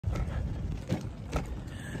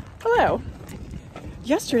Hello.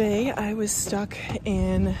 Yesterday I was stuck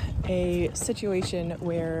in a situation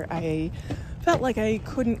where I felt like I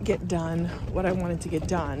couldn't get done what I wanted to get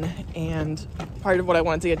done, and part of what I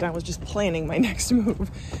wanted to get done was just planning my next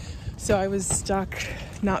move. So I was stuck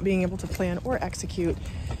not being able to plan or execute,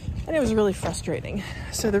 and it was really frustrating.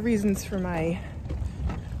 So the reasons for my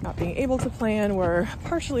not being able to plan were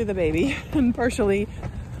partially the baby and partially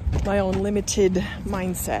my own limited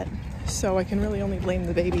mindset. So I can really only blame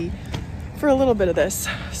the baby for a little bit of this.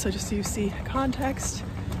 So just so you see context,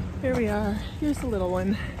 here we are. Here's the little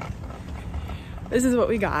one. This is what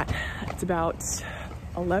we got. It's about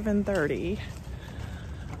 11:30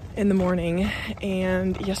 in the morning,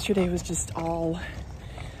 and yesterday was just all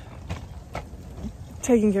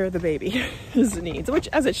taking care of the baby, his needs, which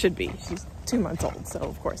as it should be. She's 2 months old, so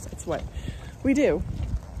of course that's what we do.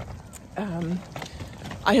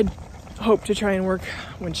 I had hoped to try and work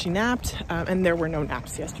when she napped, and there were no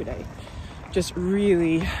naps yesterday. Just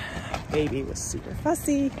really, baby was super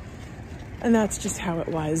fussy, and that's just how it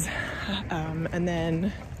was. And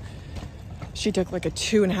then she took like a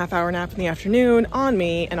 2.5 hour nap in the afternoon on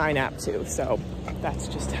me, and I napped too. So that's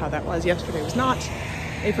just how that was. Yesterday was not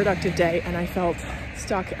a productive day, and I felt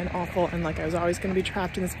stuck and awful, and like I was always going to be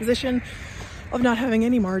trapped in this position of not having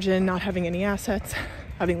any margin, not having any assets,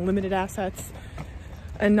 having limited assets,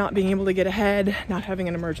 and not being able to get ahead, not having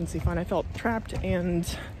an emergency fund. I felt trapped and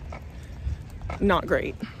not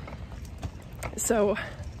great. So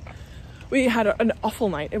we had an awful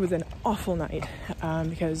night. It was an awful night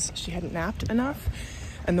because she hadn't napped enough,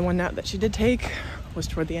 and the one nap that she did take was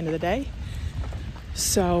toward the end of the day.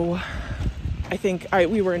 So I think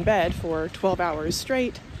we were in bed for 12 hours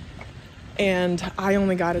straight, and I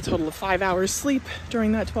only got a total of 5 hours sleep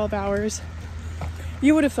during that 12 hours.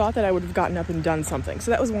 You would have thought that I would have gotten up and done something. So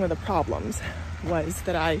that was one of the problems, was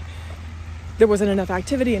that there wasn't enough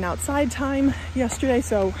activity and outside time yesterday.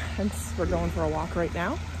 So hence we're going for a walk right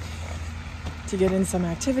now to get in some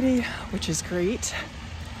activity, which is great.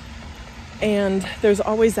 And there's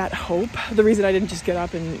always that hope. The reason I didn't just get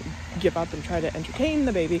up and give up and try to entertain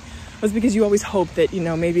the baby was because you always hope that, you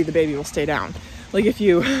know, maybe the baby will stay down. Like if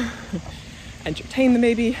you entertain the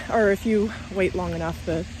baby, or if you wait long enough,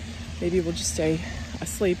 the baby will just stay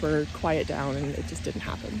asleep or quiet down, and it just didn't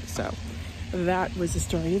happen. So that was the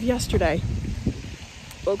story of yesterday.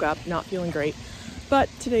 Woke up not feeling great, but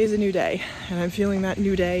today is a new day, and I'm feeling that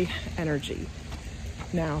new day energy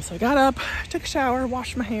now. So I got up, took a shower,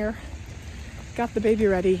 washed my hair, got the baby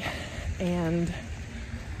ready, and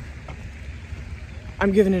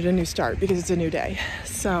I'm giving it a new start because it's a new day.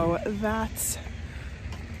 So that's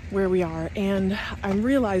where we are. And I'm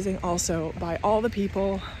realizing also by all the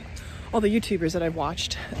people, all the YouTubers that I've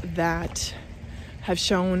watched that have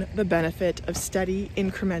shown the benefit of steady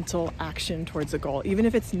incremental action towards a goal, even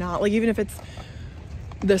if it's not, like even if it's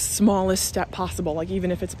the smallest step possible, like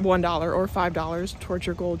even if it's $1 or $5 towards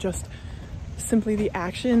your goal, just simply the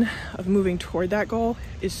action of moving toward that goal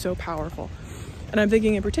is so powerful. And I'm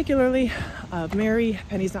thinking in particularly of Mary,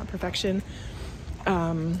 Pennies Not Perfection,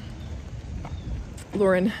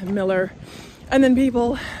 Lauren Miller, and then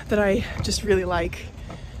people that I just really like,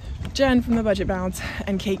 Jen from the Budget Bounce,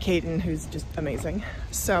 and Kaden, who's just amazing.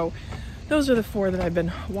 So those are the 4 that I've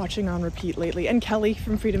been watching on repeat lately, and Kelly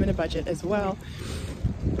from Freedom in a Budget as well.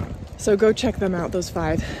 So go check them out, those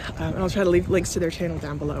 5, and I'll try to leave links to their channel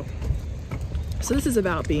down below. So this is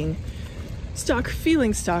about being stuck,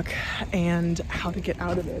 feeling stuck, and how to get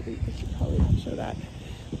out of it. I should probably not show that.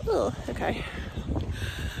 Oh, okay.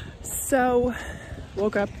 So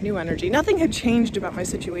woke up, new energy. Nothing had changed about my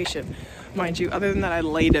situation, mind you, other than that I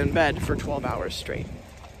laid in bed for 12 hours straight.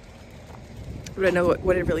 But I know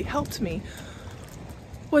what it really helped me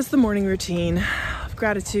was the morning routine of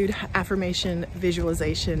gratitude, affirmation,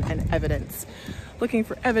 visualization, and evidence. Looking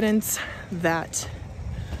for evidence that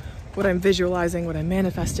what I'm visualizing, what I'm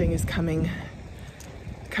manifesting is coming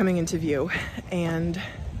into view, and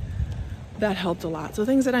that helped a lot. So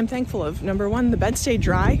things that I'm thankful of. Number 1, the bed stayed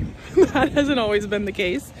dry. That hasn't always been the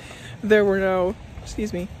case. There were no,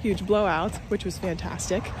 huge blowouts, which was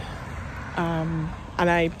fantastic. And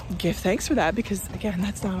I give thanks for that because, again,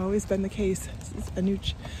 that's not always been the case. It's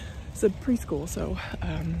a preschool, so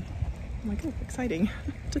I'm like, oh, exciting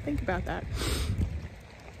to think about that.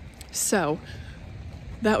 So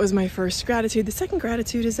that was my first gratitude. The second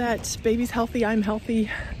gratitude is that baby's healthy, I'm healthy,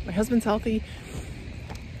 my husband's healthy.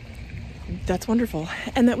 That's wonderful.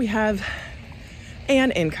 And that we have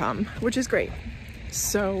an income, which is great.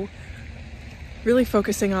 So really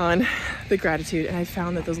focusing on the gratitude, and I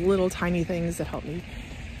found that those little tiny things that help me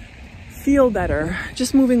feel better,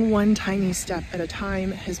 just moving one tiny step at a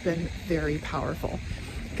time, has been very powerful.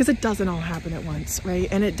 because it doesn't all happen at once, right?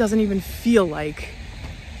 And it doesn't even feel like,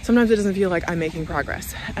 sometimes it doesn't feel like I'm making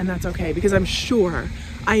progress, and that's okay, because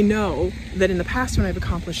I know that in the past when I've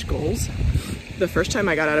accomplished goals, the first time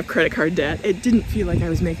I got out of credit card debt, it didn't feel like I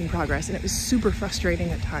was making progress, and it was super frustrating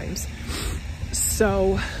at times.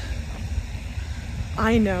 So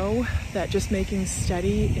I know that just making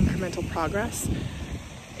steady incremental progress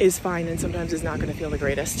is fine, and sometimes is not going to feel the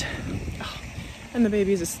greatest. Oh, and the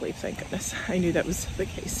baby's asleep, thank goodness. I knew that was the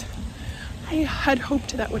case. I had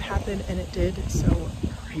hoped that would happen, and it did, so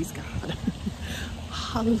praise God.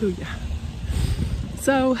 Hallelujah.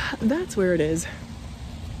 So that's where it is.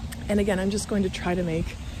 And again, I'm just going to try to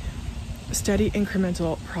make steady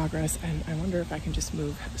incremental progress, and I wonder if I can just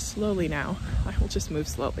move slowly now. I will just move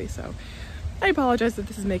slowly. So I apologize if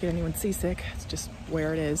this is making anyone seasick. It's just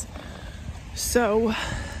where it is. So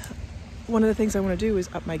one of the things I want to do is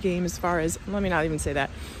up my game as far as, let me not even say that,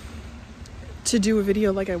 to do a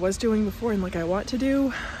video like I was doing before and like I want to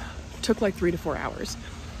do took like 3 to 4 hours.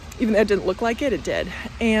 Even though it didn't look like it, it did.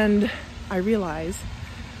 And I realize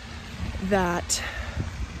that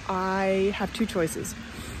I have 2 choices.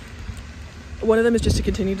 One of them is just to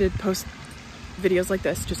continue to post videos like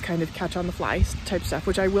this, just kind of catch on the fly type stuff,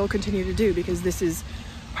 which I will continue to do, because this is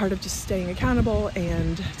part of just staying accountable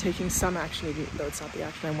and taking some action, even though it's not the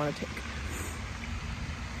action I want to take.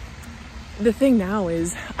 The thing now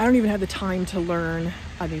is I don't even have the time to learn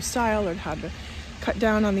a new style or how to cut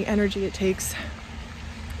down on the energy it takes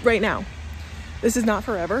right now. This is not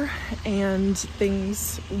forever, and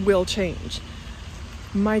things will change.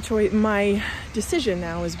 My decision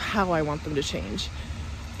now is how I want them to change.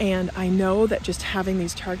 And I know that just having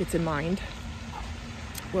these targets in mind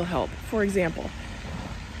will help. For example,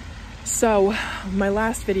 so my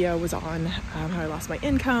last video was on how I lost my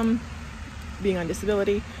income, being on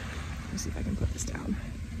disability. Let me see if I can put this down.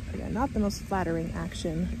 Again, not the most flattering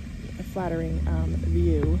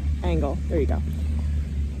view angle. There you go.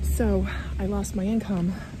 So I lost my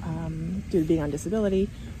income due to being on disability.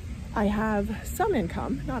 I have some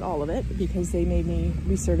income, not all of it, because they made me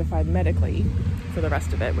recertified medically for the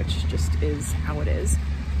rest of it, which just is how it is.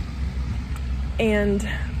 And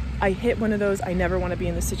I hit one of those I never want to be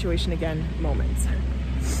in this situation again moments.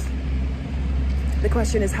 The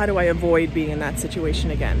question is, how do I avoid being in that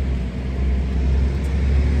situation again?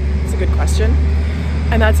 It's a good question.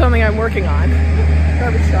 And that's something I'm working on.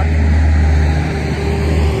 Garbage truck.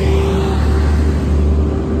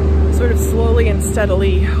 Sort of slowly and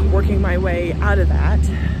steadily working my way out of that.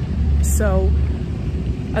 So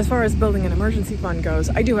as far as building an emergency fund goes,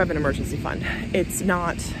 I do have an emergency fund. It's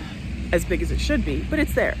not as big as it should be, but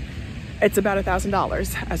it's there. It's about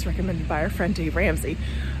 $1,000 as recommended by our friend Dave Ramsey.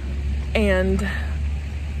 And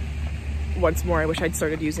once more, I wish I'd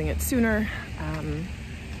started using it sooner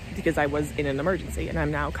because I was in an emergency, and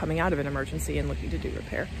I'm now coming out of an emergency and looking to do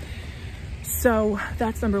repair. So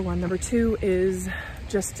that's number 1. Number 2 is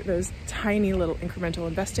just those tiny little incremental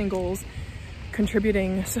investing goals,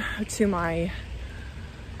 contributing to my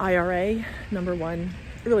IRA. Number 1,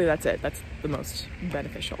 really that's it. That's the most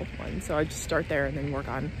beneficial one. So I just start there and then work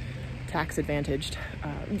on tax advantaged,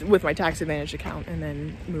 with my tax advantaged account, and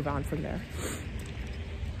then move on from there.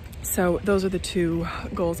 So those are the 2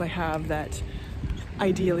 goals I have that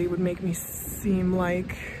ideally would make me seem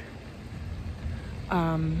like,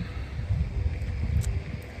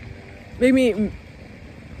 maybe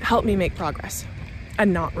help me make progress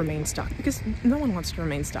and not remain stuck, because no one wants to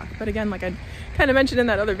remain stuck. But again, like I kind of mentioned in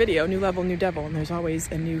that other video, new level, new devil, and there's always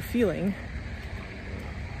a new feeling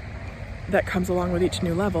that comes along with each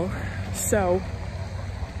new level. So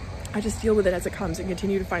I just deal with it as it comes and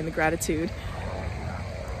continue to find the gratitude,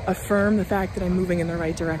 affirm the fact that I'm moving in the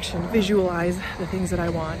right direction, visualize the things that I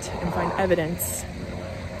want, and find evidence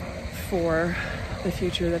for the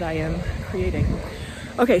future that I am creating.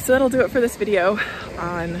 Okay, so that'll do it for this video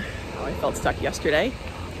on how I felt stuck yesterday.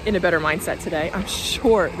 In a better mindset today. I'm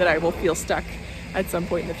sure that I will feel stuck at some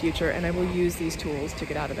point in the future, and I will use these tools to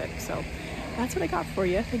get out of it. So that's what I got for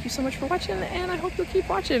you. Thank you so much for watching, and I hope you'll keep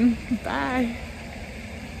watching. Bye.